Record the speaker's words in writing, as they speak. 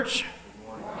Church.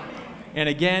 And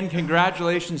again,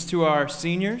 congratulations to our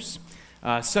seniors.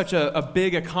 Such a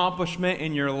big accomplishment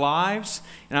in your lives,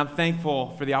 and I'm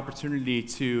thankful for the opportunity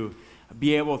to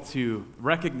be able to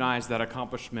recognize that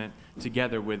accomplishment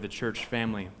together with the church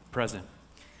family present.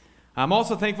 I'm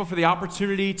also thankful for the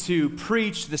opportunity to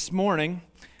preach this morning,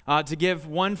 to give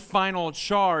one final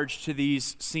charge to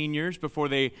these seniors before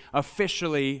they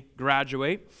officially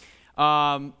graduate.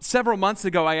 Several months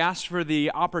ago, I asked for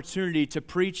the opportunity to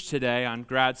preach today on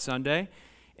Grad Sunday,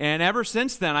 and ever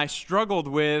since then, I struggled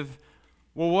with,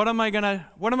 well, what am I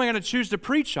gonna choose to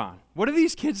preach on? What do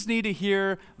these kids need to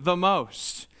hear the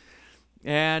most?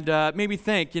 And made me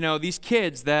think, these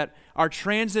kids that are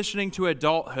transitioning to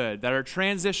adulthood, that are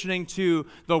transitioning to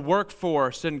the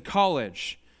workforce and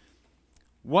college,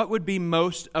 what would be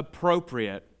most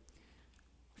appropriate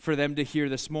for them to hear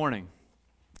this morning?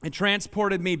 It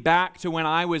transported me back to when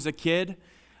I was a kid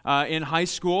in high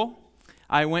school.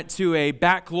 I went to a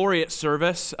baccalaureate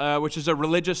service, which is a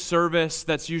religious service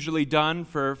that's usually done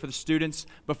for the students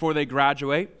before they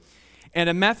graduate. And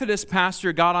a Methodist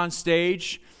pastor got on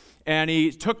stage, and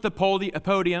he took the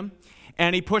podium,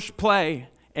 and he pushed play,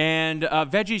 and a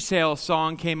VeggieTales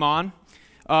song came on,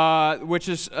 which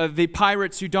is the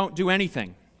Pirates Who Don't Do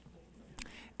Anything.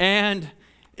 And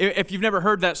if you've never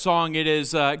heard that song,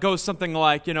 it goes something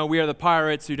like, we are the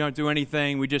pirates who don't do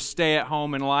anything. We just stay at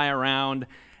home and lie around.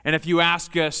 And if you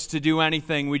ask us to do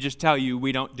anything, we just tell you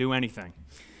we don't do anything.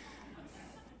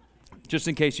 Just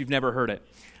in case you've never heard it.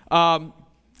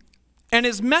 And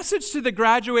his message to the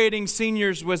graduating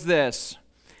seniors was this: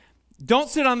 don't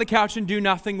sit on the couch and do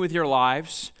nothing with your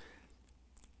lives,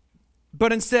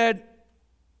 but instead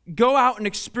go out and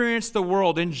experience the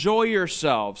world, enjoy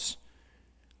yourselves.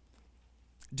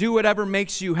 Do whatever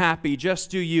makes you happy, just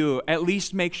do you. At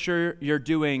least make sure you're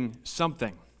doing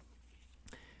something.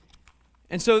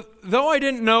 And so, though I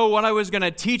didn't know what I was going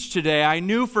to teach today, I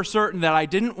knew for certain that I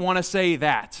didn't want to say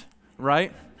that,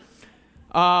 right?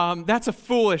 That's a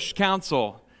foolish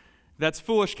counsel. That's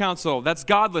foolish counsel. That's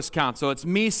godless counsel. It's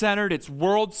me-centered. It's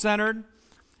world-centered.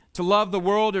 To love the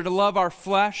world or to love our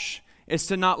flesh is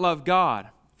to not love God,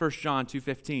 1 John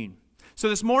 2:15. So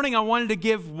this morning I wanted to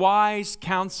give wise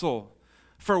counsel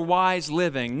for wise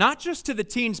living, not just to the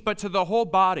teens, but to the whole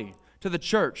body, to the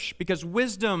church, because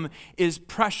wisdom is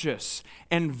precious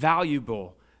and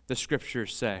valuable, the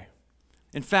scriptures say.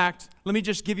 In fact, let me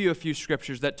just give you a few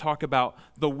scriptures that talk about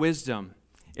the wisdom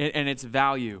and its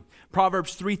value.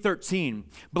 Proverbs 3:13,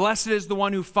 blessed is the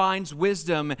one who finds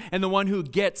wisdom and the one who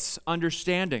gets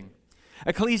understanding.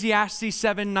 Ecclesiastes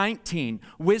 7:19,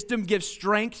 wisdom gives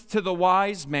strength to the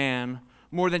wise man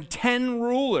more than 10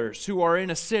 rulers who are in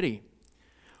a city.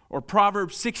 Or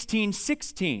Proverbs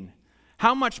 16:16,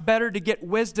 how much better to get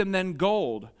wisdom than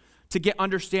gold? To get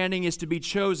understanding is to be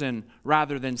chosen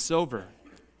rather than silver.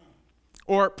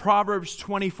 Or Proverbs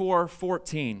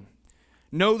 24:14,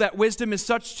 know that wisdom is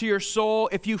such to your soul,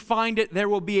 if you find it, there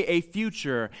will be a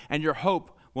future, and your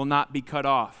hope will not be cut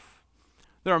off.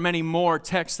 There are many more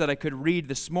texts that I could read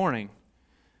this morning,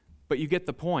 but you get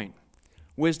the point.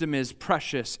 Wisdom is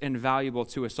precious and valuable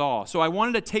to us all. So I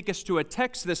wanted to take us to a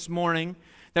text this morning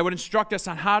that would instruct us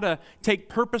on how to take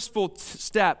purposeful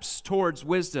steps towards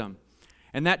wisdom.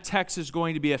 And that text is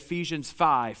going to be Ephesians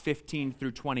 5:15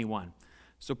 through 21.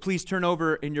 So please turn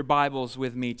over in your Bibles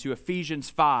with me to Ephesians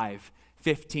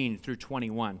 5:15 through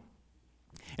 21.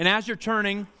 And as you're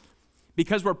turning,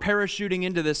 because we're parachuting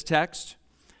into this text,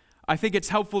 I think it's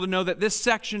helpful to know that this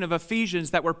section of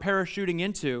Ephesians that we're parachuting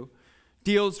into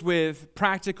deals with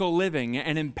practical living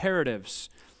and imperatives.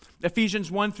 Ephesians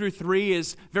 1 through 3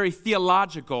 is very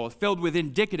theological, filled with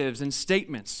indicatives and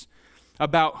statements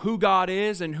about who God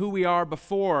is and who we are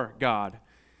before God.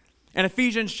 And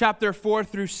Ephesians chapter 4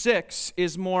 through 6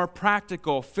 is more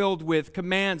practical, filled with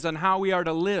commands on how we are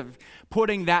to live,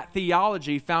 putting that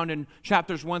theology found in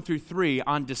chapters 1 through 3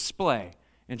 on display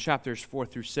in chapters 4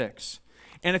 through 6.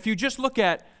 And if you just look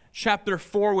at chapter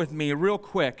 4 with me real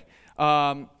quick,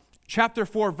 chapter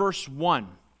 4 verse 1,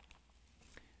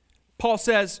 Paul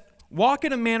says, walk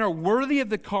in a manner worthy of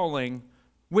the calling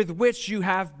with which you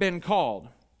have been called.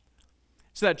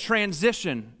 So that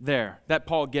transition there that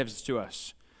Paul gives to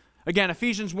us. Again,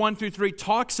 Ephesians 1 through 3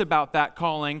 talks about that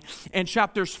calling, and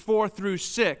chapters 4 through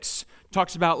 6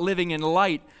 talks about living in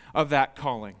light of that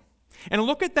calling. And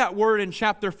look at that word in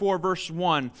chapter 4, verse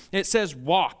 1. It says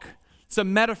walk. It's a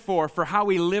metaphor for how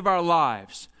we live our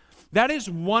lives. That is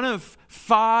one of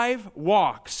 5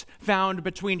 walks found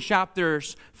between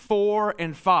chapters 4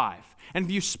 and 5. And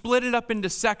if you split it up into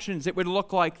sections, it would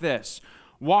look like this: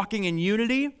 walking in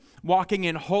unity, walking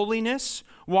in holiness,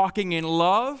 walking in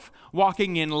love,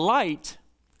 walking in light,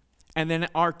 And then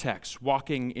our text,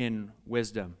 walking in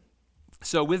wisdom.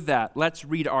 So with that, let's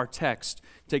read our text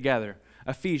together.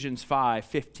 Ephesians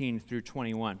 5:15 through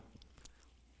 21.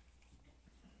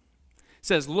 It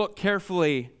says, "Look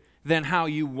carefully then how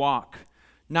you walk,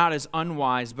 not as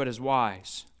unwise but as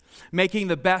wise, making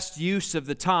the best use of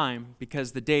the time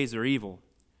because the days are evil.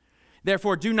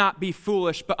 Therefore do not be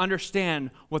foolish, but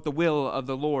understand what the will of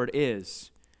the Lord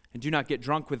is. And do not get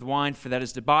drunk with wine, for that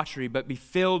is debauchery, but be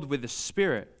filled with the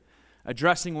Spirit,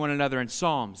 addressing one another in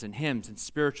psalms and hymns and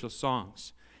spiritual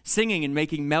songs, singing and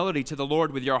making melody to the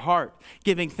Lord with your heart,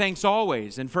 giving thanks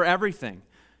always and for everything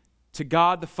to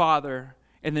God the Father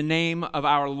in the name of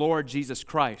our Lord Jesus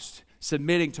Christ,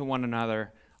 submitting to one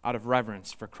another out of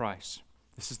reverence for Christ."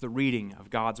 This is the reading of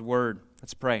God's word.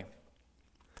 Let's pray.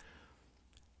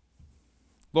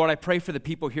 Lord, I pray for the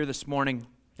people here this morning,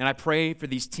 and I pray for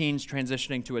these teens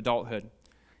transitioning to adulthood.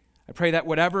 I pray that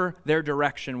whatever their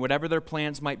direction, whatever their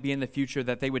plans might be in the future,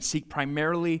 that they would seek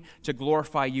primarily to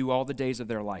glorify you all the days of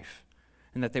their life,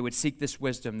 and that they would seek this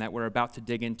wisdom that we're about to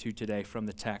dig into today from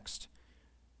the text,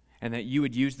 and that you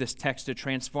would use this text to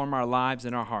transform our lives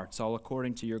and our hearts, all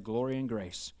according to your glory and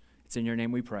grace. It's in your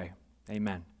name we pray.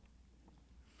 Amen.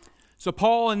 So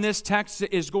Paul in this text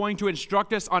is going to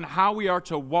instruct us on how we are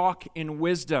to walk in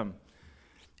wisdom.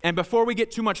 And before we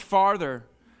get too much farther,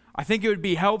 I think it would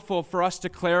be helpful for us to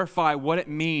clarify what it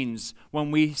means when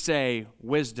we say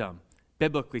wisdom,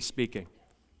 biblically speaking.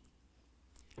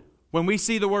 When we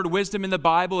see the word wisdom in the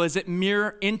Bible, is it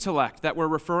mere intellect that we're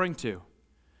referring to?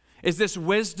 Is this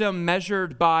wisdom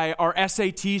measured by our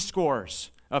SAT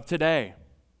scores of today?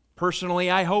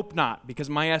 Personally, I hope not, because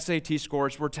my SAT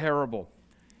scores were terrible.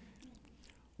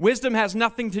 Wisdom has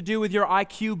nothing to do with your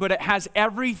IQ, but it has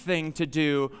everything to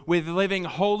do with living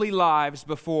holy lives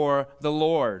before the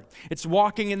Lord. It's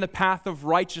walking in the path of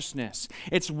righteousness.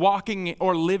 It's walking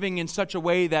or living in such a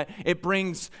way that it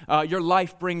brings, your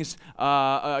life brings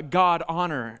God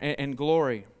honor and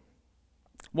glory.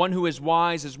 One who is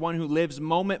wise is one who lives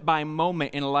moment by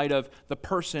moment in light of the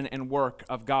person and work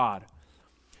of God.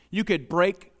 You could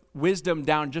break wisdom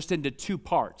down just into two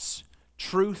parts: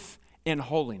 truth and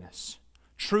holiness.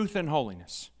 Truth and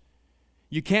holiness.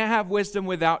 You can't have wisdom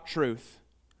without truth,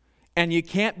 and you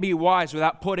can't be wise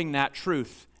without putting that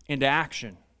truth into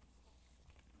action.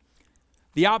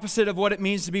 The opposite of what it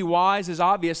means to be wise is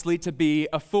obviously to be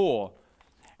a fool.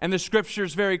 And the scripture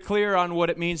is very clear on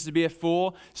what it means to be a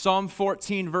fool. Psalm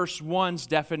 14 verse 1's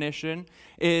definition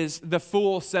is, "The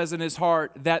fool says in his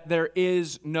heart that there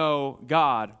is no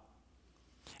God."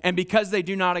 And because they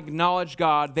do not acknowledge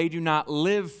God, they do not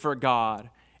live for God.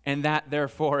 And that,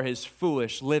 therefore, is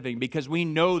foolish living, because we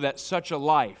know that such a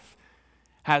life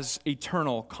has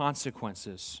eternal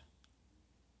consequences.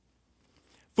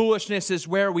 Foolishness is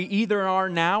where we either are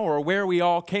now or where we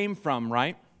all came from,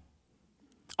 right?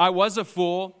 I was a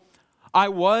fool. I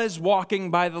was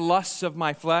walking by the lusts of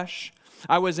my flesh.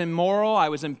 I was immoral. I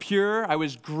was impure. I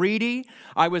was greedy.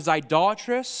 I was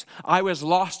idolatrous. I was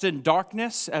lost in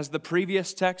darkness, as the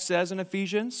previous text says in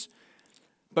Ephesians.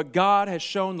 But God has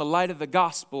shone the light of the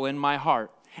gospel in my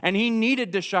heart. And He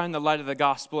needed to shine the light of the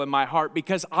gospel in my heart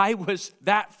because I was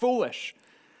that foolish.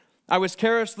 I was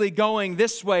carelessly going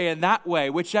this way and that way,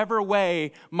 whichever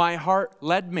way my heart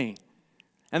led me.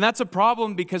 And that's a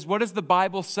problem, because what does the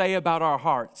Bible say about our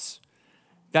hearts?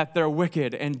 That they're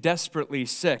wicked and desperately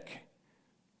sick.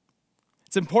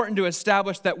 It's important to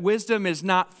establish that wisdom is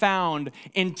not found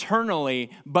internally,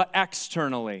 but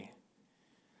externally.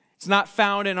 It's not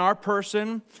found in our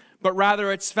person, but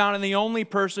rather it's found in the only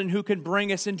person who can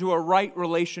bring us into a right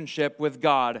relationship with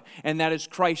God, and that is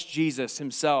Christ Jesus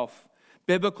Himself.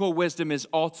 Biblical wisdom is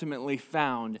ultimately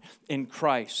found in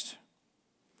Christ.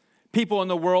 People in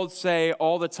the world say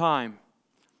all the time,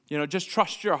 just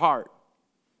trust your heart.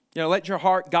 Let your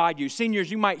heart guide you. Seniors,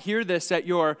 you might hear this at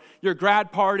your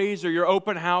grad parties or your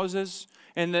open houses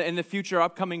in the future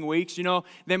upcoming weeks.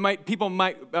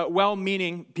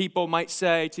 Well-meaning people might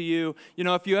say to you,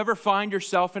 if you ever find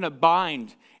yourself in a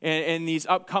bind in these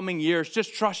upcoming years,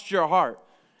 just trust your heart.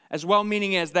 As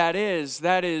well-meaning as that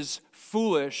is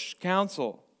foolish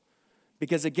counsel,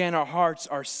 because again, our hearts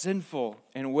are sinful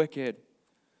and wicked.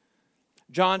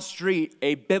 John Street,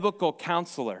 a biblical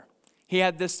counselor, he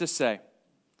had this to say: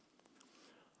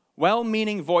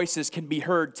 "Well-meaning voices can be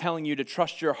heard telling you to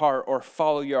trust your heart or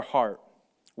follow your heart.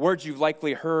 Words you've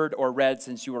likely heard or read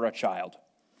since you were a child.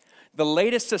 The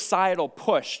latest societal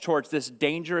push towards this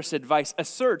dangerous advice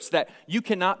asserts that you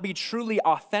cannot be truly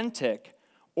authentic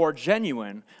or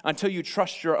genuine until you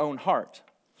trust your own heart.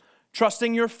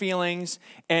 Trusting your feelings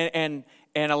and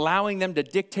allowing them to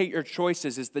dictate your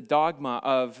choices is the dogma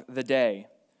of the day.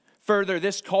 Further,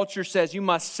 this culture says you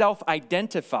must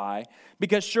self-identify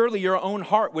because surely your own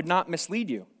heart would not mislead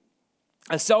you.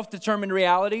 A self-determined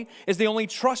reality is the only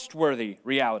trustworthy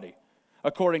reality,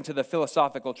 according to the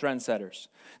philosophical trendsetters.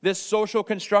 This social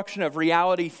construction of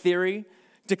reality theory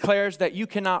declares that you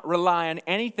cannot rely on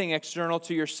anything external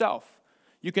to yourself.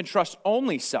 You can trust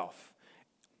only self.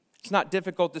 It's not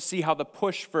difficult to see how the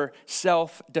push for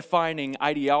self-defining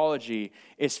ideology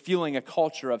is fueling a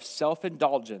culture of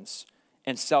self-indulgence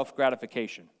and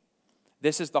self-gratification.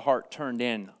 This is the heart turned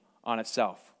in on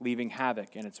itself, leaving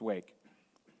havoc in its wake.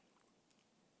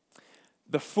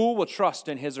 The fool will trust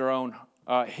in his or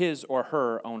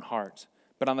her own heart,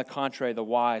 but on the contrary, the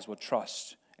wise will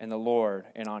trust in the Lord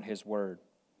and on his word.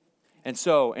 And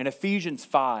so, in Ephesians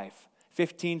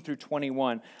 5:15 through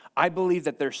 21, I believe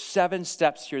that there's 7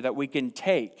 steps here that we can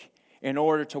take in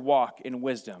order to walk in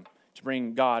wisdom, to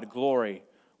bring God glory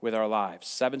with our lives.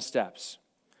 7 steps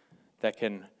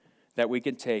that we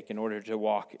can take in order to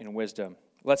walk in wisdom.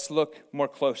 Let's look more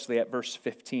closely at verse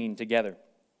 15 together.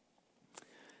 It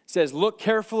says, look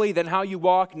carefully then how you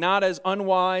walk, not as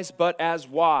unwise, but as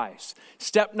wise.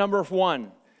 Step number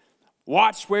 1,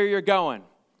 watch where you're going.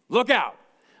 Look out.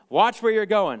 Watch where you're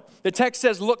going. The text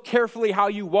says, look carefully how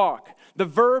you walk. The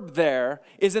verb there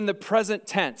is in the present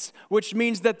tense, which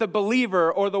means that the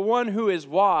believer or the one who is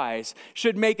wise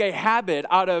should make a habit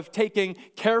out of taking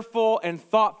careful and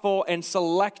thoughtful and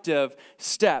selective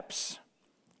steps,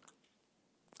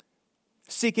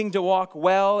 seeking to walk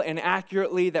well and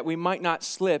accurately that we might not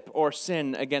slip or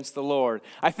sin against the Lord.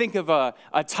 I think of a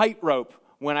tightrope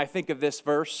when I think of this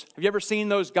verse. Have you ever seen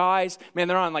those guys? Man,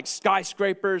 they're on like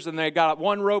skyscrapers and they got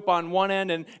one rope on one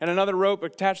end and another rope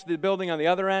attached to the building on the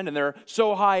other end, and they're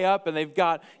so high up and they've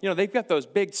got those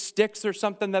big sticks or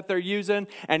something that they're using,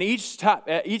 and each step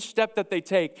that they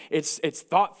take, it's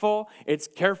thoughtful, it's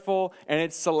careful, and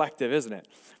it's selective, isn't it?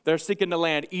 They're seeking to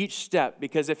land each step,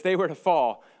 because if they were to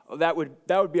fall, that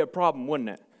would be a problem, wouldn't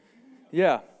it?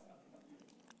 Yeah.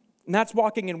 And that's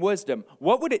walking in wisdom.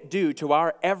 What would it do to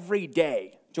our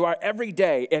everyday,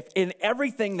 if in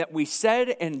everything that we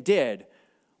said and did,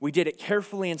 we did it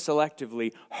carefully and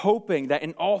selectively, hoping that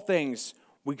in all things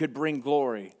we could bring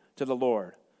glory to the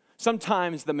Lord?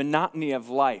 Sometimes the monotony of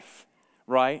life,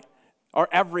 right? Our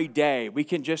everyday, we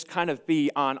can just kind of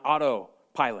be on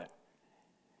autopilot,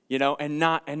 and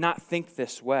not think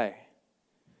this way.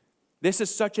 This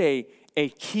is such a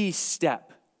key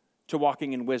step to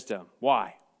walking in wisdom.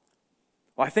 Why?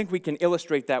 Well, I think we can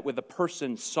illustrate that with the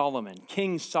person Solomon.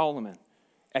 King Solomon,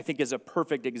 I think, is a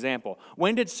perfect example.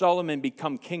 When did Solomon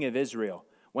become king of Israel?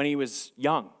 When he was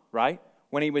young, right?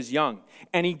 When he was young.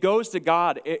 And he goes to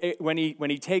God when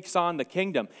he takes on the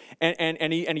kingdom,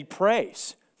 and he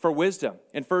prays for wisdom.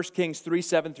 In 1 Kings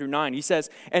 3:7 through 9, he says,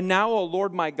 "And now, O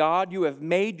Lord my God, you have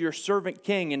made your servant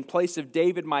king in place of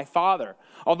David my father.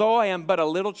 Although I am but a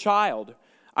little child,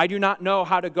 I do not know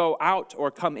how to go out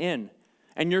or come in.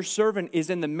 And your servant is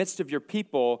in the midst of your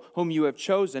people whom you have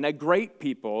chosen, a great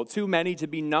people, too many to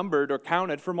be numbered or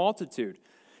counted for multitude.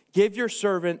 Give your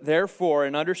servant, therefore,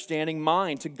 an understanding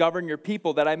mind to govern your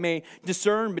people, that I may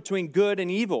discern between good and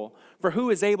evil. For who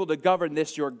is able to govern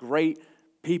this, your great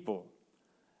people?"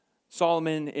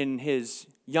 Solomon, in his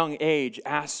young age,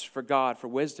 asks for God for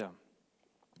wisdom.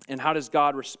 And how does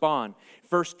God respond?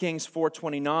 1 Kings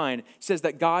 4:29 says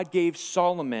that God gave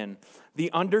Solomon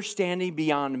the understanding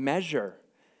beyond measure,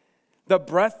 the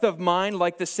breadth of mind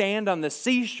like the sand on the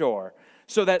seashore,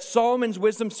 so that Solomon's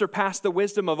wisdom surpassed the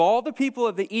wisdom of all the people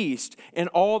of the East and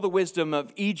all the wisdom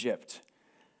of Egypt.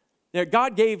 Now,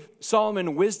 God gave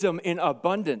Solomon wisdom in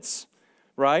abundance,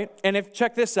 right? And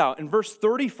check this out. In verse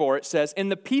 34, it says, "And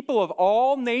the people of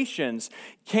all nations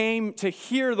came to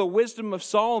hear the wisdom of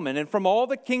Solomon, and from all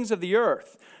the kings of the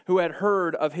earth who had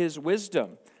heard of his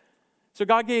wisdom." So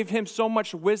God gave him so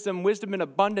much wisdom in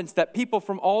abundance, that people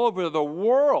from all over the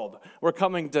world were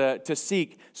coming to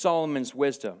seek Solomon's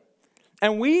wisdom.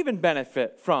 And we even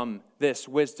benefit from this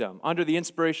wisdom under the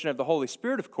inspiration of the Holy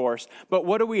Spirit, of course. But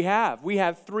what do we have? We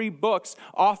have 3 books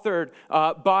authored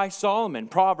by Solomon: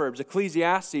 Proverbs,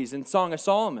 Ecclesiastes, and Song of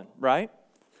Solomon, right?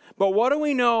 But what do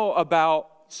we know about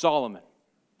Solomon?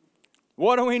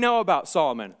 What do we know about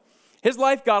Solomon? His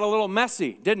life got a little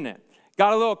messy, didn't it?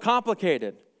 Got a little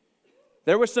complicated.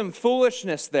 There was some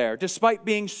foolishness there. Despite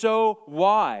being so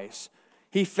wise,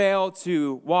 he failed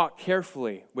to walk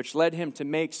carefully, which led him to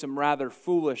make some rather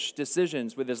foolish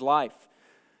decisions with his life.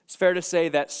 It's fair to say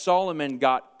that Solomon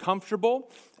got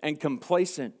comfortable and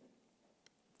complacent.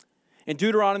 In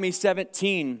Deuteronomy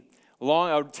 17,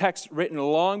 a text written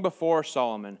long before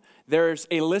Solomon, there's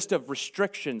a list of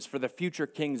restrictions for the future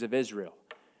kings of Israel.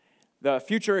 The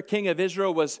future king of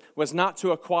Israel was not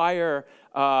to acquire,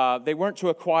 they weren't to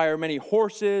acquire many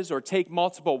horses or take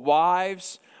multiple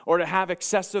wives or to have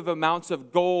excessive amounts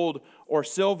of gold or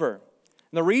silver.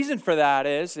 And the reason for that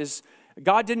is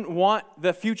God didn't want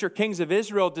the future kings of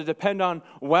Israel to depend on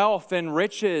wealth and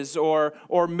riches or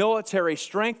military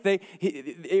strength.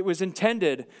 It was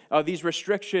intended, these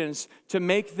restrictions, to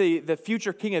make the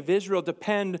future king of Israel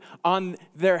depend on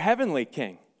their heavenly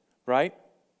king, right?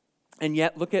 And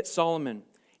yet, look at Solomon.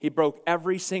 He broke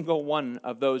every single one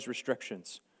of those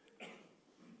restrictions.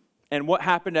 And what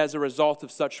happened as a result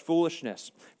of such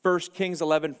foolishness? 1 Kings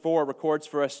 11:4 records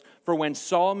for us, "For when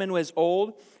Solomon was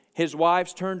old, his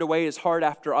wives turned away his heart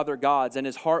after other gods, and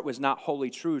his heart was not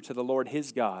wholly true to the Lord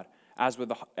his God, as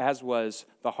was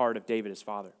the heart of David his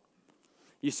father."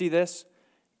 You see this?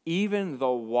 Even the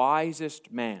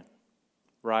wisest man,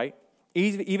 right?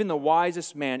 Even the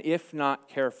wisest man, if not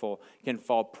careful, can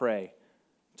fall prey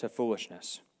to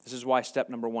foolishness. This is why step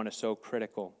number 1 is so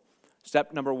critical.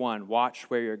 Step number 1, watch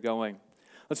where you're going.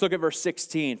 Let's look at verse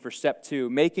 16 for step 2.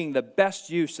 Making the best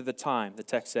use of the time, the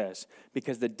text says,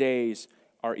 because the days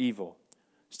are evil.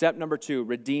 Step number 2,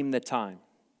 redeem the time.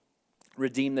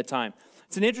 Redeem the time.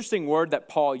 It's an interesting word that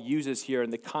Paul uses here in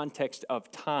the context of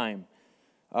time.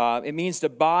 It means to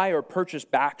buy or purchase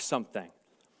back something.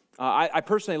 I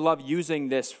personally love using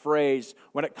this phrase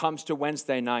when it comes to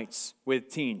Wednesday nights with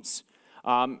teens.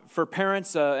 For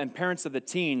parents and parents of the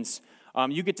teens,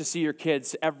 you get to see your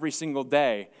kids every single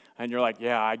day. And you're like,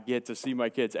 yeah, I get to see my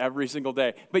kids every single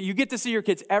day. But you get to see your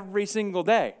kids every single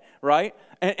day, right?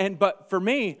 But for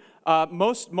me,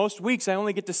 most weeks I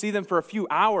only get to see them for a few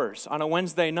hours on a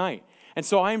Wednesday night. And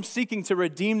so I am seeking to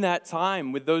redeem that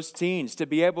time with those teens, to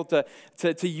be able to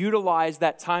utilize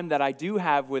that time that I do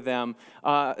have with them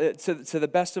to the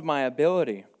best of my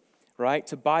ability, right?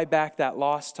 To buy back that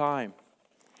lost time.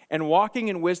 And walking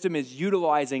in wisdom is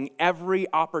utilizing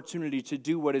every opportunity to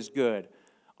do what is good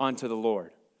unto the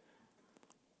Lord.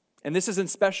 And this is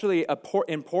especially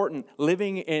important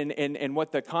living in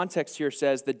what the context here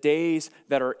says, the days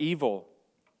that are evil.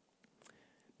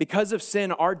 Because of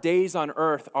sin, our days on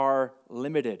earth are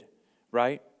limited,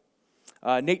 right?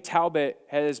 Nate Talbot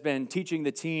has been teaching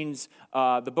the teens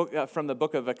the book from the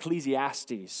book of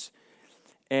Ecclesiastes.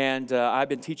 And I've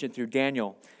been teaching through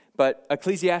Daniel. But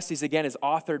Ecclesiastes, again, is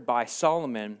authored by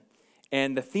Solomon.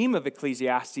 And the theme of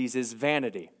Ecclesiastes is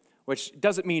vanity, which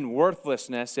doesn't mean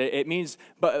worthlessness. It means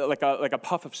like a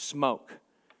puff of smoke,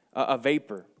 a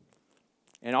vapor.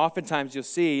 And oftentimes you'll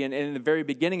see, and in the very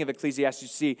beginning of Ecclesiastes, you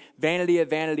see, vanity of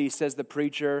vanities, says the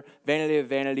preacher, vanity of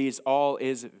vanities, all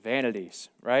is vanities,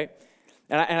 right?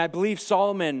 And I believe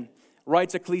Solomon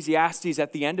writes Ecclesiastes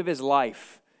at the end of his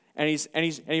life, and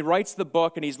he writes the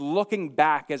book, and he's looking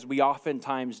back as we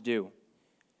oftentimes do.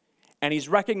 And he's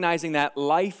recognizing that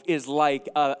life is like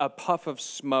a puff of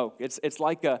smoke. It's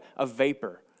like a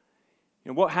vapor.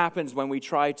 And what happens when we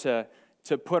try to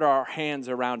put our hands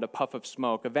around a puff of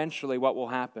smoke? Eventually, what will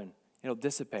happen? It'll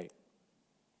dissipate.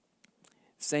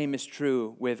 Same is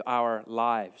true with our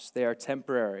lives. They are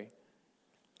temporary.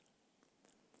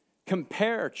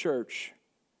 Compare, church,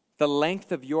 the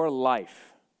length of your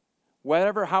life,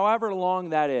 however long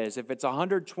that is, if it's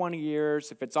 120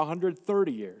 years, if it's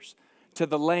 130 years, to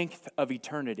the length of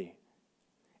eternity.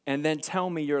 And then tell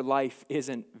me your life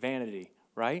isn't vanity,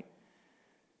 right?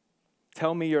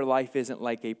 Tell me your life isn't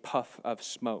like a puff of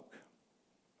smoke.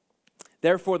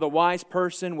 Therefore, the wise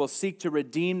person will seek to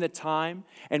redeem the time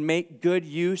and make good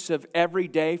use of every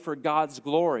day for God's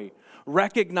glory,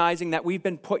 recognizing that we've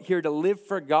been put here to live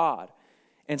for God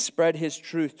and spread His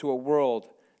truth to a world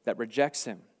that rejects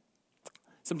Him.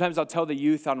 Sometimes I'll tell the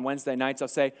youth on Wednesday nights, I'll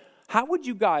say, how would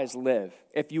you guys live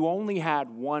if you only had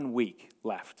 1 week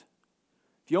left?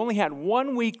 If you only had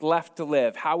 1 week left to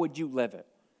live, how would you live it?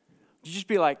 Would you just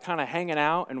be like kind of hanging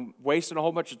out and wasting a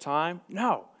whole bunch of time?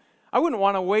 No. I wouldn't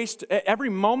want to waste, every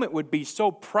moment would be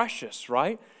so precious,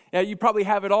 right? You probably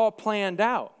have it all planned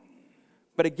out.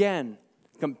 But again,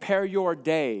 compare your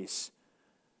days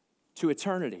to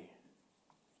eternity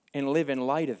and live in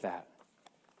light of that.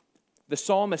 The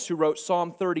psalmist who wrote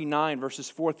Psalm 39, verses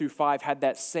 4 through 5, had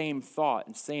that same thought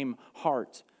and same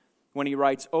heart when he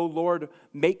writes, O Lord,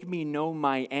 make me know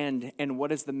my end and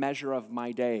what is the measure of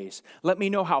my days. Let me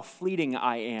know how fleeting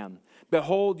I am.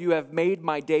 Behold, you have made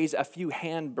my days a few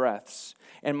handbreadths,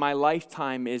 and my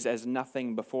lifetime is as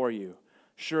nothing before you.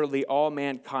 Surely all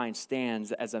mankind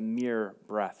stands as a mere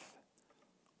breath.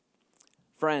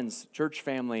 Friends, church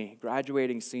family,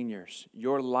 graduating seniors,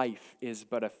 your life is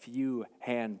but a few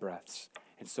handbreadths.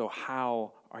 And so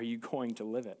how are you going to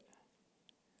live it?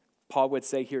 Paul would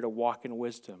say here to walk in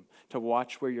wisdom, to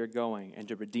watch where you're going, and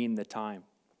to redeem the time.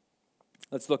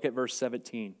 Let's look at verse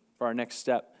 17 for our next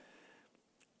step.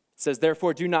 It says,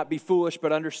 therefore, do not be foolish,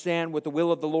 but understand what the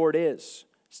will of the Lord is.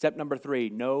 Step number 3,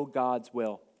 know God's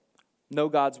will. Know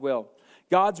God's will.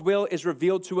 God's will is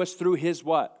revealed to us through His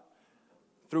what?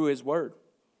 Through His Word.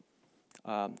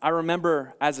 I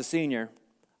remember as a senior,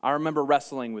 I remember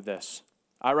wrestling with this.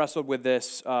 I wrestled with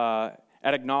this ad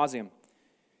nauseum.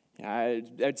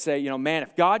 I'd say, man,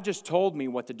 if God just told me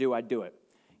what to do, I'd do it.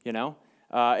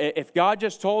 If God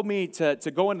just told me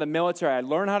to go into the military, I'd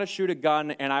learn how to shoot a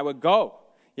gun and I would go.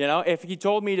 If He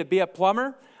told me to be a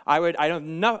plumber, I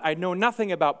know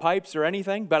nothing about pipes or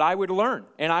anything, but I would learn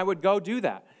and I would go do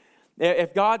that.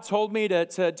 If God told me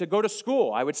to go to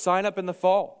school, I would sign up in the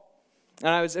fall.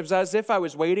 And it was as if I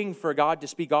was waiting for God to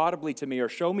speak audibly to me or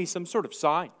show me some sort of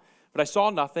sign. But I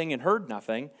saw nothing and heard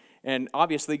nothing. And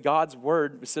obviously God's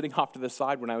Word was sitting off to the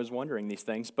side when I was wondering these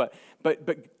things. But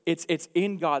it's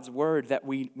in God's Word that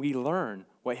we learn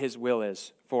what His will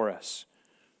is for us.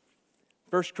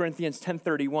 1 Corinthians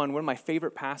 10:31, one of my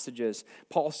favorite passages,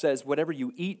 Paul says, whatever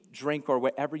you eat, drink, or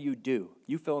whatever you do,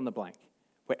 you fill in the blank.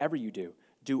 Whatever you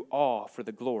do all for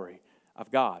the glory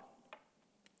of God.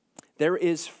 There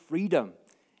is freedom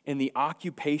in the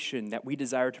occupation that we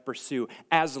desire to pursue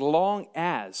as long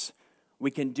as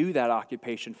we can do that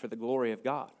occupation for the glory of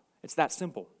God. It's that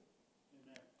simple.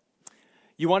 Amen.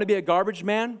 You want to be a garbage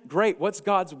man? Great. What's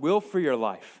God's will for your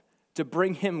life? To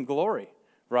bring Him glory,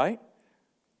 right?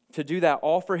 To do that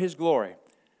all for His glory.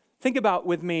 Think about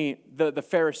with me the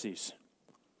Pharisees.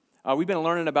 We've been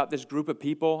learning about this group of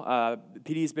people.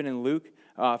 PD's been in Luke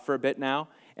for a bit now,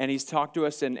 and he's talked to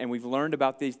us, and we've learned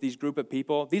about these group of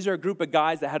people. These are a group of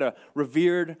guys that had a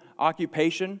revered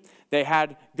occupation. They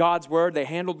had God's Word. They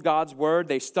handled God's Word.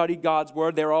 They studied God's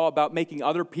Word. They're all about making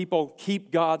other people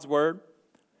keep God's Word.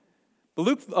 But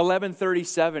Luke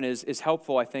 11:37 is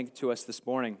helpful, I think, to us this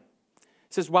morning.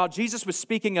 It says, while Jesus was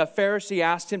speaking, a Pharisee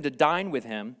asked him to dine with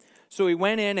him, so he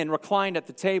went in and reclined at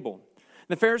the table.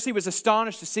 The Pharisee was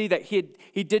astonished to see that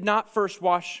he did not first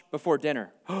wash before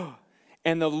dinner.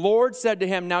 And the Lord said to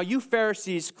him, now you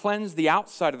Pharisees cleanse the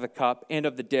outside of the cup and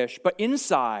of the dish, but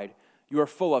inside you are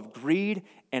full of greed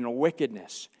and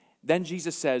wickedness. Then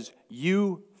Jesus says,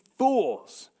 you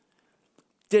fools,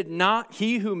 did not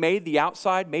He who made the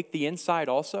outside make the inside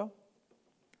also?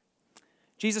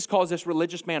 Jesus calls this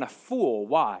religious man a fool.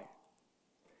 Why?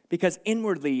 Because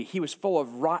inwardly he was full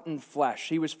of rotten flesh.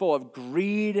 He was full of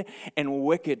greed and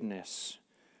wickedness.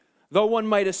 Though one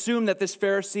might assume that this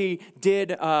Pharisee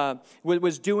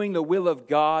was doing the will of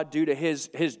God due to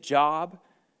his job,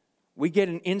 we get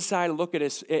an inside look at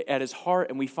his heart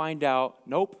and we find out,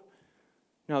 nope.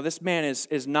 No, this man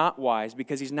is not wise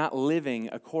because he's not living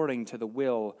according to the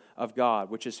will of God,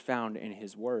 which is found in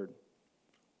His Word.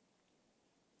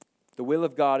 The will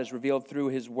of God is revealed through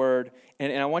His Word.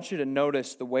 And I want you to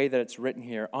notice the way that it's written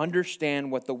here. Understand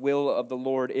what the will of the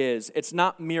Lord is. It's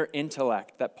not mere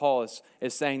intellect that Paul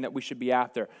is saying that we should be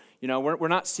after. We're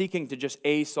not seeking to just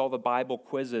ace all the Bible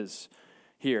quizzes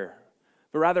here.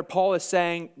 But rather, Paul is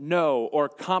saying know or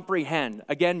comprehend.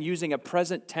 Again, using a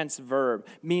present tense verb,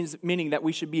 meaning that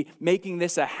we should be making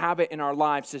this a habit in our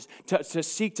lives to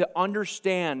seek to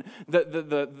understand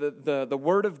the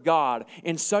Word of God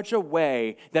in such a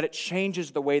way that it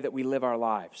changes the way that we live our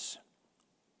lives.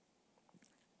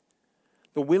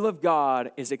 The will of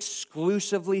God is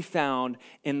exclusively found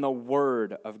in the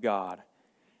Word of God.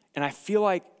 And I feel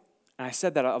like, and I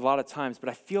said that a lot of times, but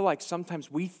I feel like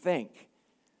sometimes we think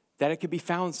that it could be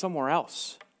found somewhere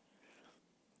else.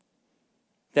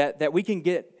 That we can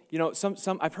get,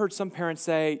 some I've heard some parents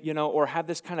say, or have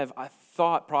this kind of a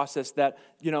thought process that,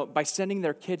 by sending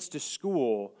their kids to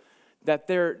school, that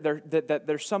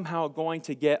they're somehow going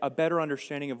to get a better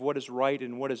understanding of what is right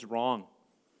and what is wrong.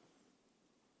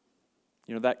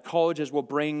 That colleges will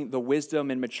bring the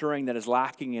wisdom and maturing that is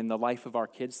lacking in the life of our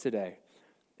kids today.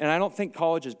 And I don't think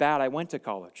college is bad. I went to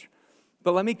college.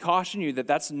 But let me caution you that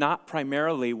that's not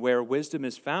primarily where wisdom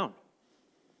is found.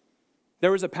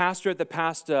 There was a pastor at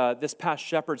this past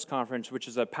Shepherd's Conference, which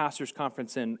is a pastor's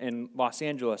conference in Los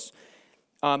Angeles,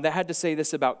 that had to say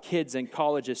this about kids in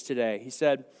colleges today. He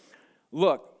said,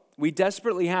 look, we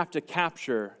desperately have to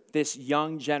capture this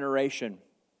young generation.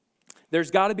 There's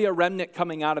got to be a remnant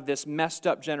coming out of this messed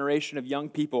up generation of young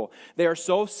people. They are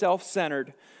so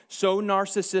self-centered, so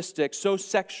narcissistic, so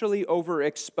sexually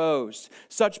overexposed,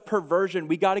 such perversion.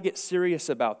 We got to get serious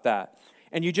about that.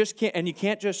 And you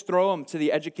can't just throw them to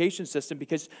the education system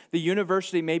because the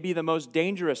university may be the most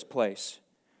dangerous place.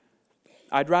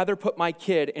 I'd rather put my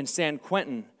kid in San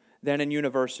Quentin than in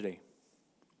university.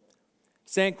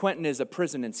 San Quentin is a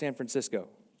prison in San Francisco.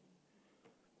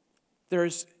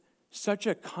 There's such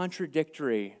a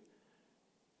contradictory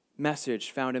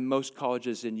message found in most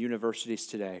colleges and universities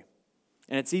today.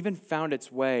 And it's even found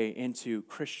its way into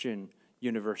Christian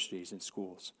universities and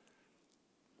schools.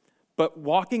 But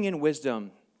walking in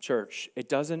wisdom, church,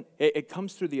 it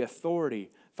comes through the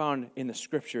authority found in the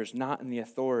scriptures, not in the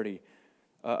authority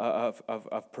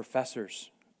of professors,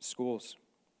 schools.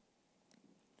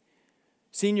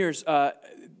 Seniors,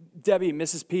 Debbie,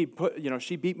 Mrs. P,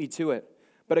 she beat me to it.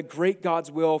 But a great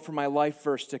God's will for my life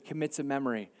verse to commit to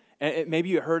memory. And maybe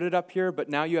you heard it up here, but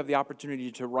now you have the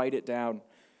opportunity to write it down.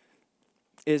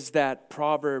 Is that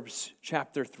Proverbs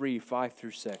chapter 3, 5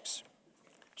 through 6.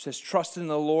 It says, trust in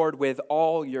the Lord with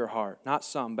all your heart, not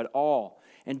some, but all.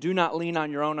 And do not lean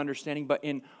on your own understanding, but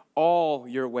in all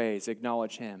your ways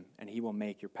acknowledge him, and he will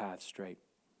make your path straight.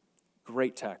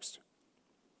 Great text.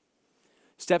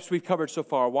 Steps we've covered so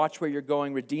far. Watch where you're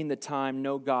going. Redeem the time.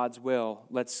 Know God's will.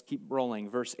 Let's keep rolling.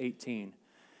 Verse 18.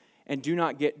 And do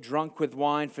not get drunk with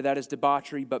wine, for that is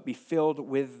debauchery, but be filled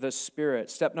with the Spirit.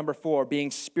 Step number 4,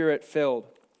 being Spirit-filled.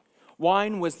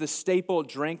 Wine was the staple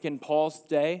drink in Paul's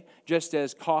day, just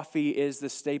as coffee is the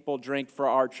staple drink for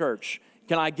our church.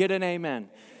 Can I get an amen?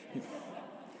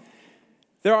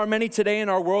 There are many today in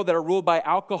our world that are ruled by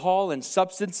alcohol and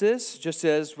substances, just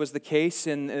as was the case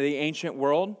in the ancient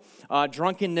world.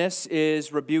 Drunkenness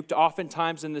is rebuked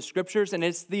oftentimes in the scriptures, and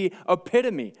it's the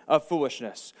epitome of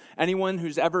foolishness. Anyone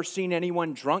who's ever seen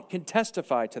anyone drunk can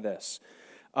testify to this.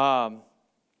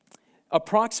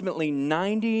 Approximately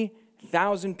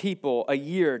 90,000 people a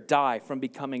year die from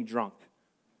becoming drunk.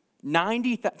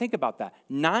 Think about that.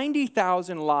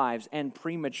 90,000 lives end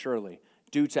prematurely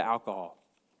due to alcohol.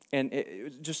 And it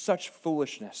was just such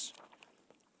foolishness.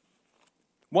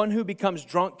 One who becomes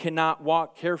drunk cannot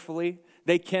walk carefully.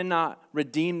 They cannot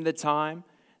redeem the time.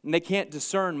 And they can't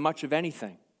discern much of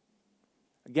anything.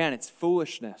 Again, it's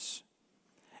foolishness.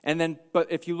 But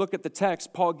if you look at the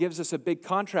text, Paul gives us a big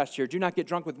contrast here. Do not get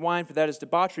drunk with wine, for that is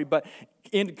debauchery. But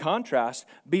in contrast,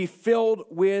 be filled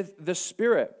with the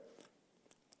Spirit.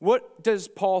 What does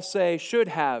Paul say should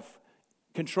have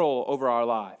control over our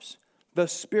lives? The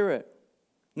Spirit.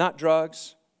 Not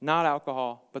drugs, not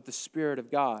alcohol, but the Spirit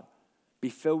of God. Be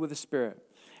filled with the Spirit.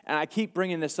 And I keep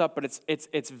bringing this up, but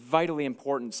it's vitally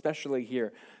important, especially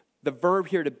here. The verb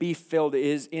here to be filled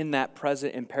is in that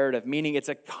present imperative, meaning it's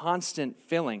a constant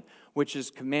filling, which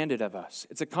is commanded of us.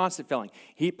 It's a constant filling.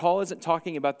 Paul isn't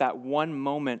talking about that one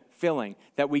moment filling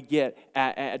that we get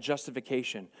at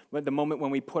justification, the moment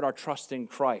when we put our trust in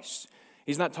Christ.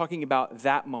 He's not talking about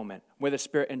that moment where the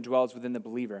Spirit indwells within the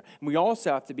believer. And we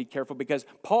also have to be careful because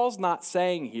Paul's not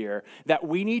saying here that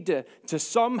we need to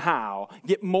somehow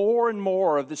get more and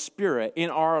more of the Spirit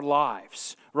in our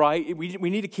lives, right? We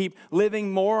need to keep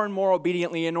living more and more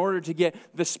obediently in order to get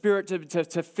the Spirit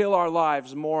to fill our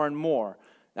lives more and more.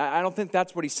 I don't think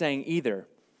that's what he's saying either.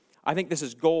 I think this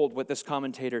is gold, what this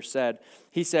commentator said.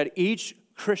 He said, each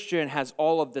Christian has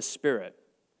all of the Spirit.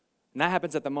 And that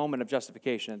happens at the moment of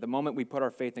justification, at the moment we put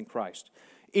our faith in Christ.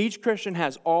 Each Christian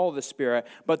has all the Spirit,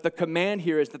 but the command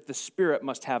here is that the Spirit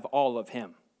must have all of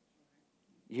him.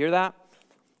 You hear that?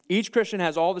 Each Christian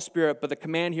has all the Spirit, but the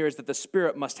command here is that the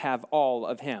Spirit must have all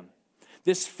of him.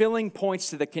 This filling points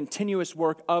to the continuous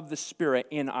work of the Spirit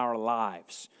in our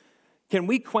lives. Can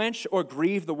we quench or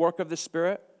grieve the work of the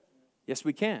Spirit? Yes,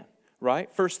 we can, right?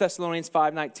 1 Thessalonians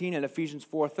 5:19 and Ephesians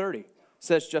 4:30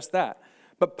 says just that.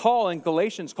 But Paul in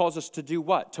Galatians calls us to do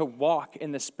what? To walk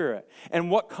in the Spirit.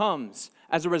 And what comes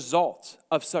as a result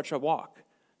of such a walk?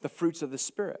 The fruits of the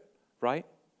Spirit, right?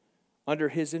 Under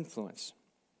his influence.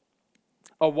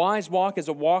 A wise walk is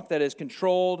a walk that is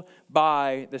controlled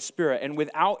by the Spirit. And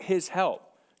without his help,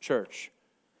 church,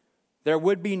 there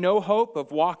would be no hope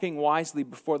of walking wisely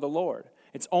before the Lord.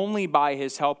 It's only by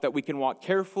his help that we can walk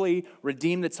carefully,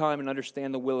 redeem the time, and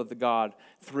understand the will of the God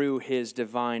through his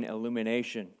divine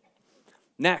illumination.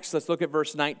 Next, let's look at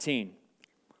verse 19.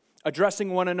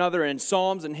 Addressing one another in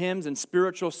psalms and hymns and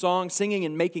spiritual songs, singing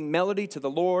and making melody to the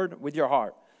Lord with your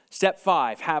heart. Step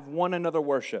 5, have one another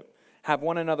worship. Have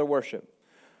one another worship.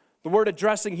 The word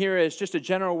addressing here is just a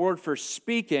general word for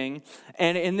speaking.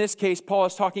 And in this case, Paul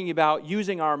is talking about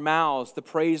using our mouths to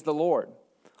praise the Lord.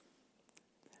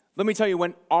 Let me tell you,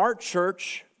 when our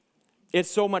church,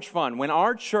 it's so much fun. When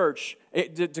our church,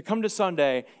 to come to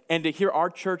Sunday and to hear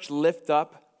our church lift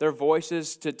up their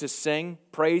voices to sing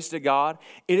praise to God,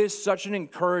 it is such an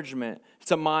encouragement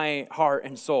to my heart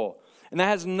and soul. And that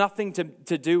has nothing to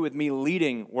do with me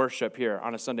leading worship here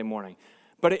on a Sunday morning.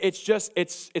 But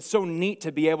it's so neat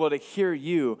to be able to hear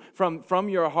you from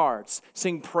your hearts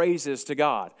sing praises to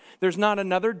God. There's not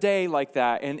another day like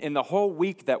that in the whole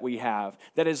week that we have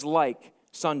that is like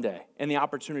Sunday and the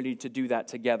opportunity to do that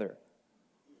together.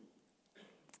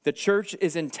 The church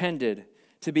is intended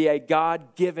to be a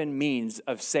God-given means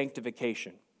of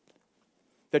sanctification.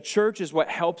 The church is what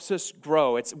helps us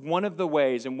grow. It's one of the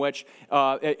ways in which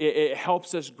it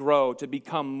helps us grow to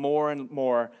become more and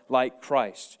more like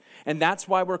Christ. And that's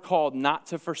why we're called not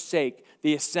to forsake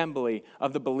the assembly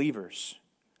of the believers.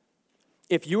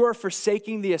 If you are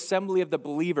forsaking the assembly of the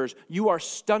believers, you are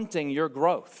stunting your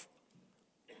growth.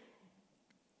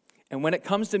 And when it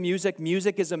comes to music,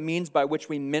 music is a means by which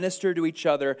we minister to each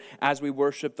other as we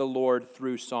worship the Lord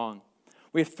through song.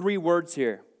 We have 3 words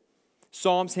here: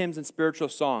 psalms, hymns, and spiritual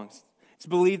songs. It's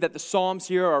believed that the psalms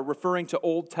here are referring to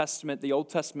the Old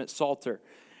Testament Psalter,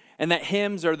 and that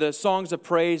hymns are the songs of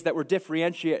praise that were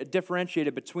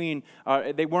differentiated between,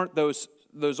 they weren't those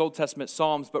Old Testament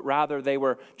psalms, but rather they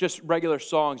were just regular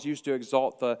songs used to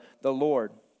exalt the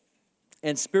Lord.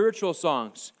 And spiritual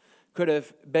songs could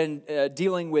have been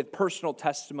dealing with personal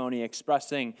testimony,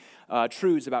 expressing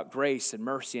truths about grace and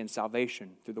mercy and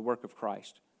salvation through the work of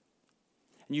Christ.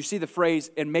 And you see the phrase,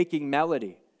 "in making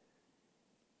melody."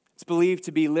 It's believed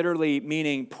to be literally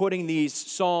meaning putting these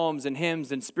psalms and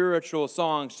hymns and spiritual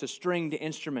songs to stringed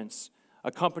instruments,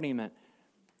 accompaniment.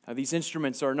 These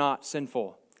instruments are not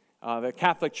sinful. The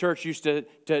Catholic Church used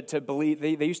to believe,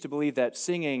 they used to believe that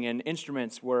singing and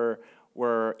instruments were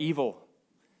evil.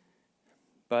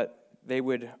 But they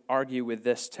would argue with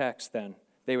this text then.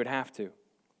 They would have to.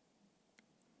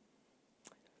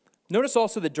 Notice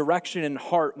also the direction and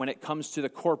heart when it comes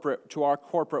to our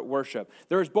corporate worship.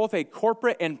 There is both a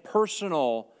corporate and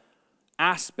personal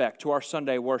aspect to our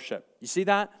Sunday worship. You see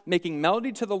that? Making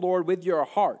melody to the Lord with your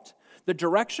heart. The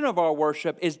direction of our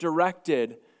worship is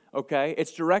directed, okay?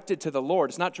 It's directed to the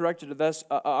Lord. It's not directed to us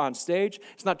on stage.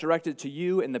 It's not directed to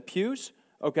you in the pews.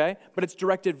 Okay, but it's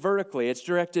directed vertically. It's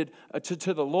directed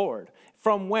to the Lord.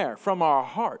 From where? From our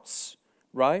hearts,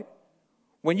 right?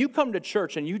 When you come to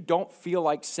church and you don't feel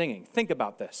like singing, think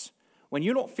about this. When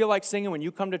you don't feel like singing when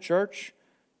you come to church,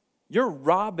 you're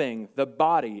robbing the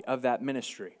body of that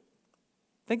ministry.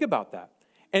 Think about that.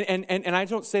 And I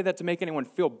don't say that to make anyone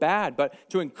feel bad, but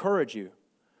to encourage you,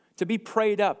 to be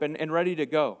prayed up and ready to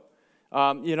go.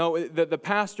 The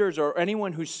pastors or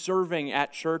anyone who's serving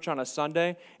at church on a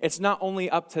Sunday, it's not only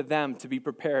up to them to be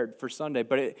prepared for Sunday,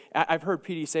 but I've heard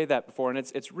PD say that before, and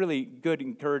it's really good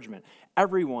encouragement.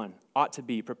 Everyone ought to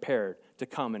be prepared to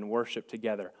come and worship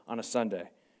together on a Sunday,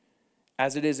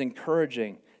 as it is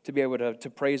encouraging to be able to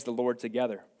praise the Lord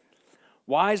together.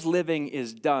 Wise living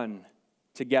is done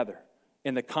together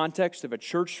in the context of a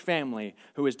church family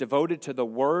who is devoted to the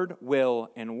word, will,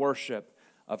 and worship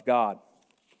of God.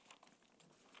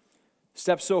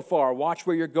 Steps so far. Watch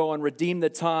where you're going. Redeem the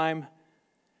time.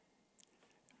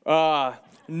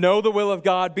 Know the will of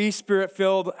God. Be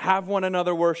Spirit-filled. Have one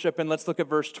another worship. And let's look at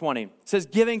verse 20. It says,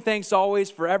 giving thanks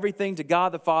always for everything to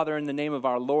God the Father in the name of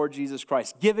our Lord Jesus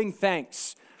Christ. Giving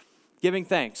thanks. Giving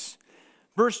thanks.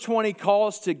 Verse 20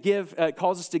 calls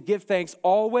us to give thanks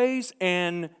always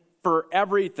and for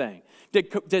everything.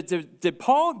 Did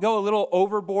Paul go a little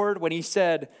overboard when he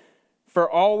said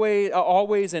for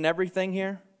always and everything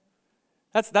here?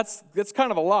 That's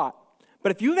kind of a lot.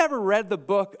 But if you've ever read the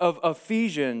book of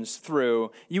Ephesians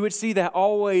through, you would see that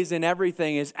always and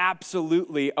everything is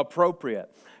absolutely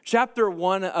appropriate. Chapter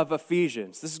 1 of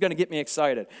Ephesians, this is going to get me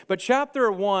excited. But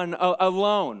chapter 1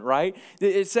 alone, right?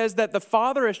 It says that the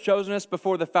Father has chosen us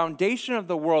before the foundation of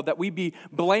the world that we be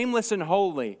blameless and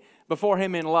holy before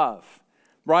Him in love,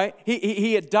 right?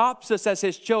 He adopts us as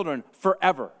His children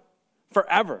forever.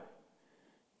 Forever.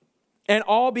 And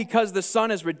all because the Son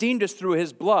has redeemed us through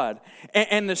His blood.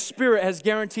 And the Spirit has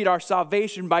guaranteed our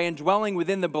salvation by indwelling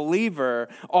within the believer,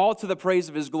 all to the praise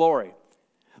of His glory.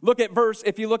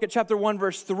 If you look at chapter 1,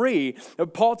 verse 3,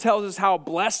 Paul tells us how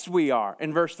blessed we are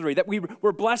in verse 3, that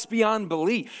we're blessed beyond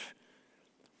belief.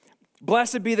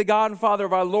 Blessed be the God and Father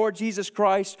of our Lord Jesus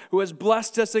Christ, who has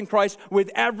blessed us in Christ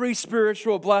with every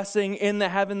spiritual blessing in the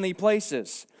heavenly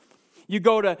places. You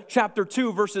go to chapter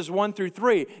 2, verses 1 through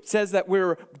 3. It says that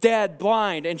we're dead,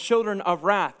 blind, and children of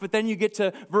wrath. But then you get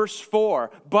to verse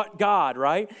 4, but God,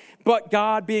 right? But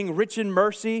God, being rich in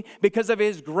mercy, because of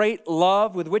His great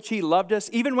love with which He loved us,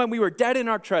 even when we were dead in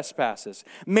our trespasses,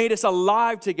 made us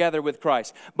alive together with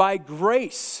Christ. By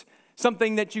grace,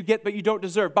 something that you get but you don't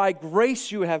deserve. By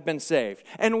grace you have been saved.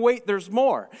 And wait, there's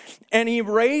more. And He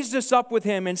raised us up with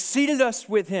Him and seated us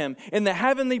with Him in the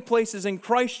heavenly places in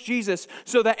Christ Jesus,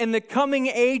 so that in the coming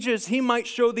ages He might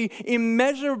show the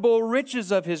immeasurable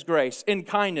riches of His grace and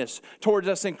kindness towards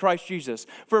us in Christ Jesus.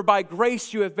 For by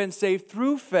grace you have been saved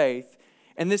through faith,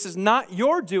 and this is not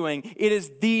your doing, it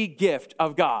is the gift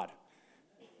of God.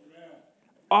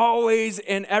 Always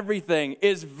and everything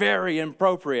is very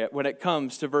appropriate when it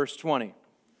comes to verse 20.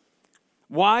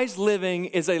 Wise living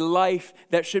is a life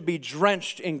that should be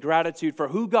drenched in gratitude for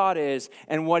who God is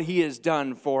and what he has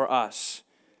done for us.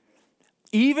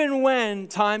 Even when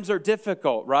times are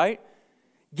difficult, right?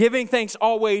 Giving thanks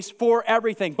always for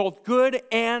everything, both good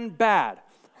and bad.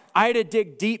 I had to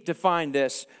dig deep to find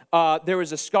this. There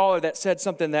was a scholar that said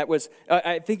something that was,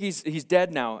 I think he's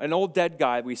dead now, an old dead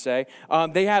guy, we say.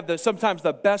 They have sometimes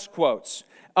the best quotes.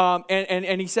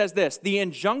 And he says this, the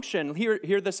injunction,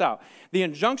 hear this out. The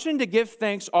injunction to give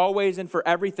thanks always and for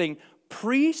everything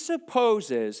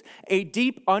presupposes a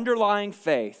deep underlying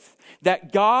faith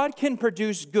that God can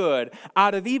produce good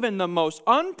out of even the most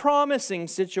unpromising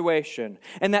situation,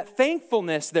 and that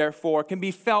thankfulness, therefore, can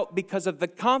be felt because of the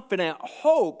confident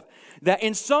hope that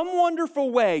in some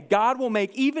wonderful way, God will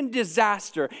make even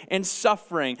disaster and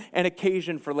suffering an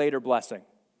occasion for later blessing.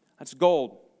 That's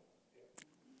gold.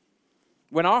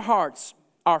 When our hearts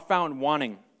are found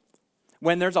wanting,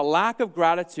 when there's a lack of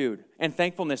gratitude and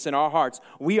thankfulness in our hearts,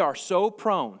 we are so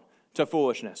prone to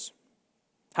foolishness.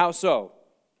 How so?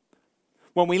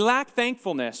 When we lack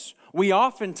thankfulness, we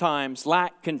oftentimes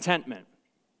lack contentment,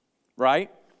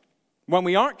 right? When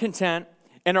we aren't content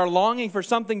and are longing for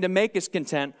something to make us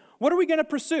content, what are we going to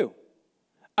pursue?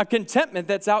 A contentment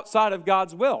that's outside of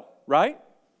God's will, right?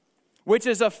 Which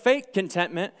is a fake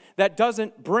contentment that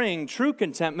doesn't bring true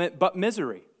contentment but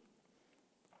misery.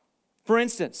 For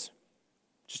instance,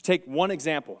 just take one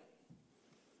example.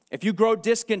 If you grow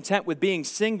discontent with being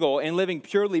single and living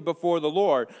purely before the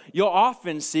Lord, you'll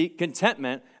often seek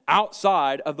contentment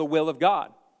outside of the will of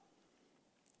God.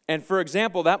 And for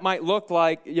example, that might look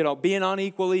like, being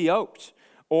unequally yoked,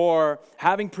 or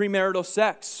having premarital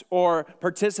sex, or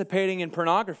participating in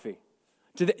pornography.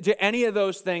 Do any of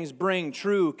those things bring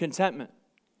true contentment?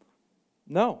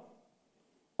 No.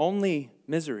 Only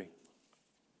misery.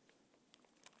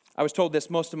 I was told this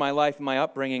most of my life in my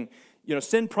upbringing.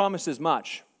 Sin promises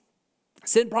much.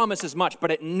 Sin promises much,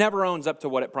 but it never owns up to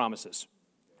what it promises.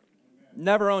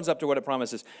 Never owns up to what it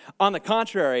promises. On the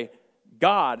contrary,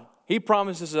 God, he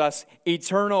promises us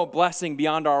eternal blessing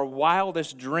beyond our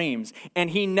wildest dreams, and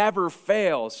he never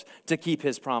fails to keep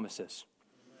his promises.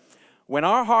 When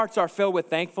our hearts are filled with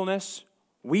thankfulness,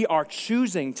 we are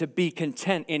choosing to be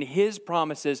content in his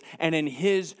promises and in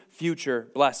his future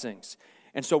blessings.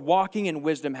 And so walking in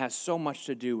wisdom has so much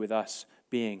to do with us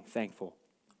being thankful.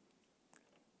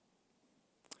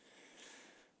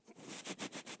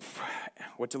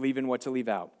 What to leave in, what to leave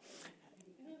out.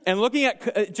 And looking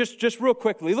at, just real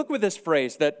quickly, look with this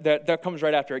phrase that comes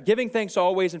right after it. Giving thanks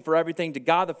always and for everything to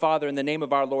God the Father in the name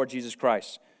of our Lord Jesus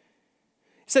Christ.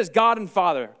 It says God and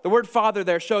Father. The word Father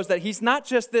there shows that he's not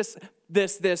just this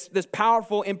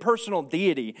powerful, impersonal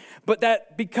deity, but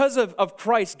that because of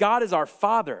Christ, God is our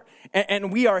Father,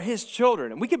 and we are his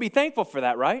children. And we can be thankful for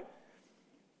that, right?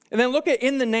 And then look at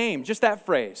in the name, just that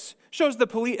phrase. Shows the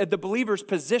believer's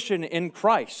position in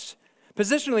Christ.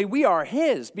 Positionally, we are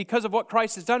his because of what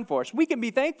Christ has done for us. We can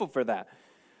be thankful for that.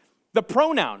 The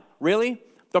pronoun, really?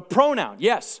 The pronoun,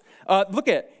 yes. Look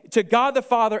at, to God the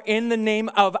Father in the name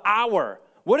of our.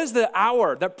 What is the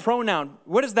our, that pronoun,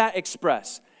 what does that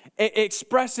express? It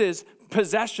expresses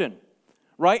possession,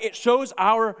 right? It shows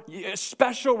our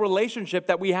special relationship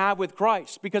that we have with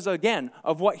Christ because, again,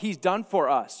 of what he's done for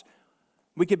us.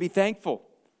 We can be thankful.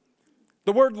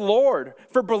 The word Lord,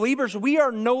 for believers, we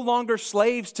are no longer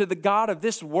slaves to the God of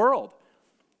this world,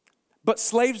 but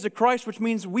slaves to Christ, which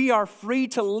means we are free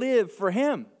to live for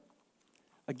him.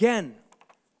 Again,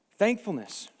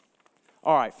 thankfulness.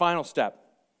 All right, final step.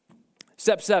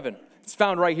 Step 7. It's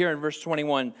found right here in verse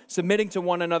 21, submitting to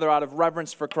one another out of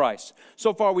reverence for Christ.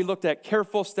 So far, we looked at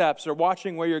careful steps or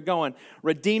watching where you're going,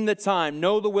 redeem the time,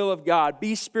 know the will of God,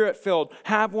 be spirit-filled,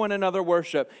 have one another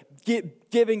worship,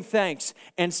 giving thanks.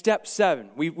 And step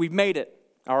 7, we've made it,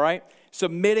 all right?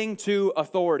 Submitting to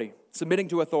authority. Submitting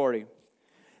to authority.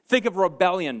 Think of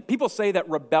rebellion. People say that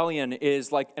rebellion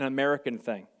is like an American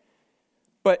thing.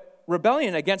 But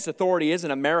rebellion against authority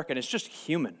isn't American, it's just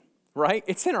human, right?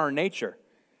 It's in our nature.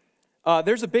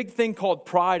 There's a big thing called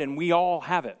pride, and we all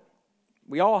have it.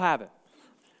 We all have it.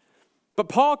 But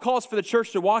Paul calls for the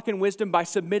church to walk in wisdom by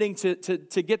submitting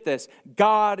to get this,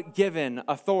 God-given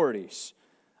authorities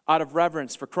out of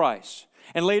reverence for Christ.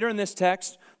 And later in this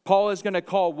text, Paul is going to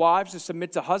call wives to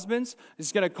submit to husbands.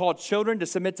 He's going to call children to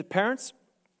submit to parents.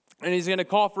 And he's going to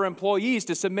call for employees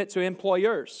to submit to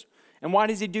employers. And why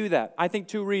does he do that? I think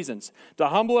 2 reasons. To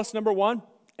humble us, number 1.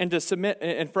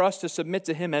 And for us to submit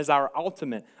to him as our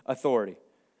ultimate authority.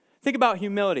 Think about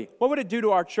humility. What would it do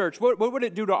to our church? What would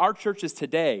it do to our churches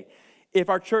today if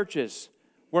our churches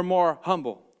were more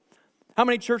humble? How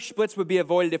many church splits would be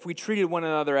avoided if we treated one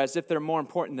another as if they're more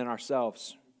important than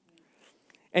ourselves?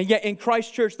 And yet in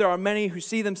Christ Church, there are many who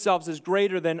see themselves as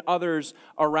greater than others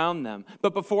around them.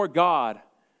 But before God,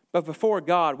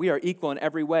 we are equal in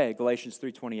every way, Galatians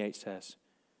 3:28 says.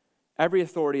 Every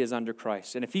authority is under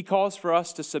Christ. And if he calls for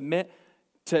us to submit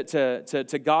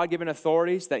to God-given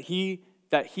authorities that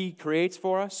he creates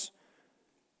for us,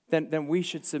 then we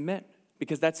should submit,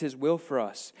 because that's his will for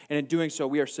us. And in doing so,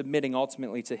 we are submitting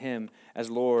ultimately to him as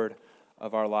Lord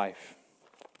of our life.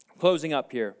 Closing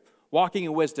up here. Walking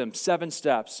in wisdom, 7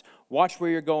 steps. Watch where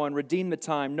you're going. Redeem the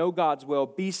time. Know God's will.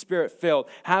 Be Spirit-filled.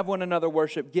 Have one another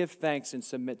worship. Give thanks and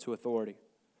submit to authority.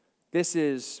 This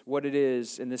is what it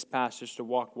is in this passage to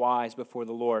walk wise before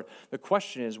the Lord. The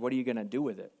question is, what are you going to do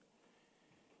with it?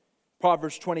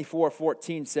 Proverbs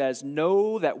 24:14 says,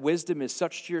 know that wisdom is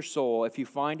such to your soul. If you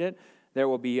find it, there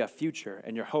will be a future,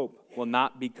 and your hope will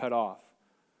not be cut off.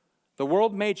 The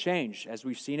world may change, as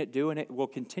we've seen it do, and it will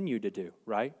continue to do,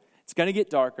 right? It's going to get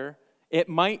darker. It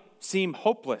might seem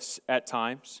hopeless at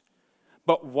times,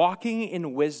 but walking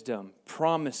in wisdom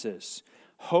promises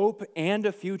hope and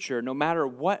a future no matter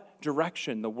what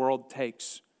direction the world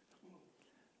takes.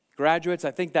 Graduates,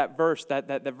 I think that verse,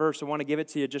 that verse, I want to give it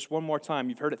to you just one more time.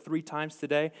 You've heard it 3 times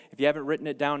today. If you haven't written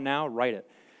it down now, write it.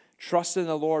 Trust in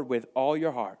the Lord with all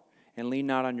your heart and lean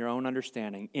not on your own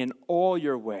understanding. In all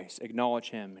your ways,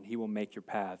 acknowledge him, and he will make your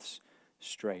paths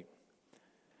straight.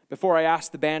 Before I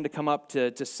ask the band to come up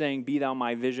to sing Be Thou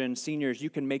My Vision, seniors, you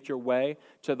can make your way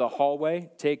to the hallway,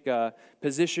 take a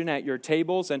position at your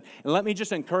tables, and let me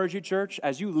just encourage you, church,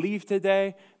 as you leave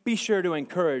today, be sure to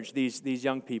encourage these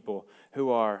young people who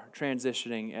are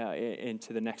transitioning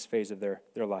into the next phase of their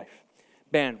life.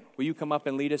 Band, will you come up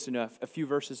and lead us in a few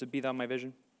verses of Be Thou My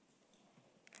Vision?